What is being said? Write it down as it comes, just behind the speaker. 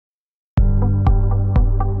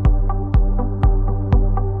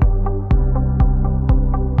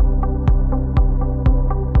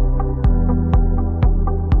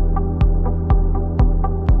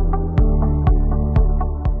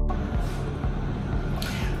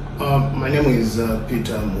My name is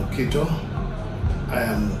Peter Mukhito. I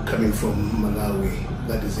am coming from Malawi,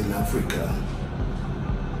 that is in Africa.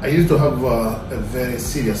 I used to have a very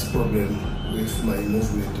serious problem with my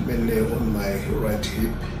movement, mainly on my right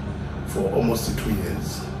hip, for almost 2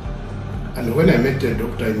 years. And when I met a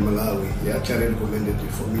doctor in Malawi, he actually recommended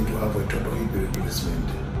for me to have a total hip replacement.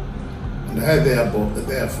 And I therefore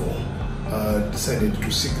decided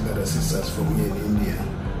to seek that assistance from here in India.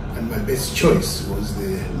 And my best choice was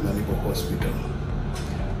the Manipal Hospital.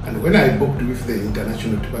 And when I booked with the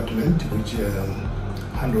international department, which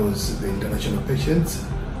handles the international patients,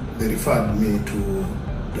 they referred me to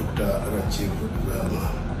Dr. Rajeev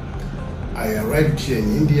Verma. I arrived here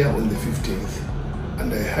in India on the 15th,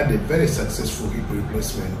 and I had a very successful hip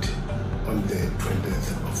replacement on the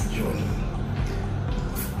 20th of June.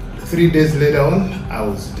 3 days later on, I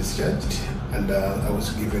was discharged, and I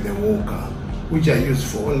was given a walker, which I used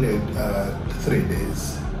for only 3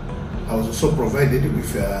 days. I was also provided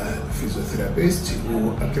with a physiotherapist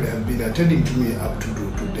who actually have been attending to me up to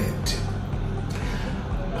date.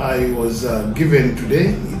 I was given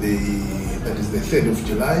today, that is the 3rd of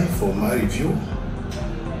July, for my review.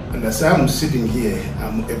 And as I'm sitting here,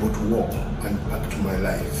 I'm able to walk and back to my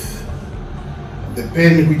life. The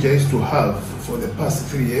pain which I used to have for the past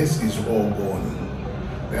 3 years is all gone.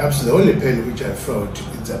 Perhaps the only pain which I felt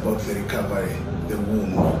is about the recovery, the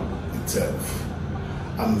wound itself.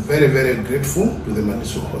 I'm very, very grateful to the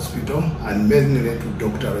Mabvuto Hospital and mainly to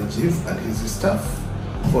Dr. Rajeev and his staff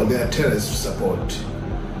for their tireless support.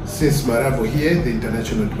 Since my arrival here, the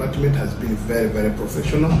international department has been very, very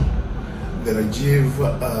professional. The Rajeev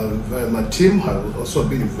Verma team have also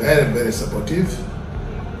been very, very supportive.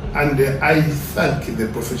 And I thank the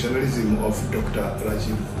professionalism of Dr.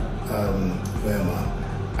 Rajeev Verma.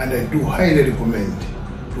 And I do highly recommend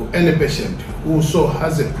to any patient who also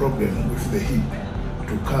has a problem with the hip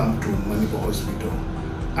to come to Manipal Hospital.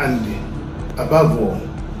 And above all,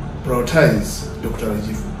 prioritize Dr.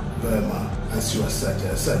 Rajeev Verma as your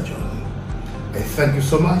surgeon. I thank you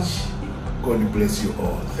so much. God bless you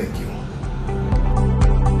all. Thank you.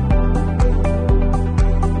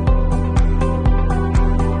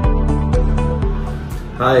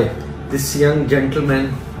 Hi, this young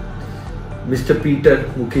gentleman, Mr. Peter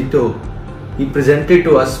Mukhito, he presented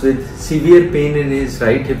to us with severe pain in his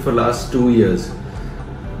right hip for last 2 years.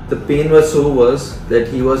 The pain was so worse that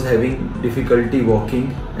he was having difficulty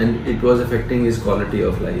walking and it was affecting his quality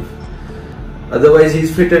of life. Otherwise,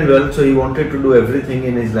 he's fit and well, so he wanted to do everything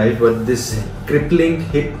in his life, but this crippling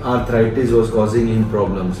hip arthritis was causing him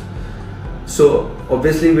problems. So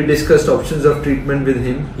obviously we discussed options of treatment with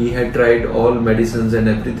him. He had tried all medicines and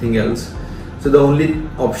everything else. So the only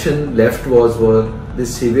option left was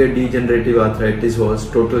this severe degenerative arthritis was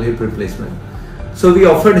total hip replacement. So we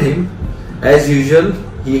offered him, as usual.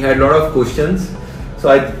 He had a lot of questions. So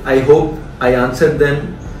I hope I answered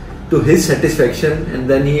them to his satisfaction, and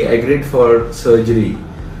then he agreed for surgery.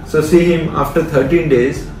 So see him after 13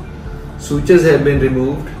 days, sutures have been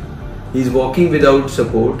removed. He's walking without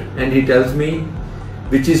support, and he tells me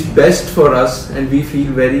which is best for us, and we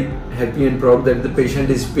feel very happy and proud that the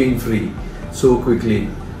patient is pain-free so quickly,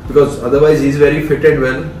 because otherwise he's very fit and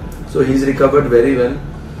well, so he's recovered very well.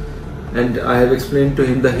 And I have explained to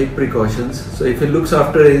him the hip precautions. So if he looks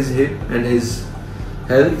after his hip and his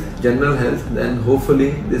health, general health, then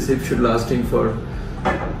hopefully this hip should last him for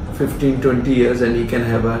 15-20 years and he can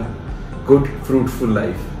have a good, fruitful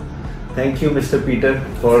life. Thank you, Mr. Peter,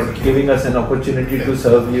 for giving us an opportunity to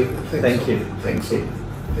serve you. Thank you. Thank you.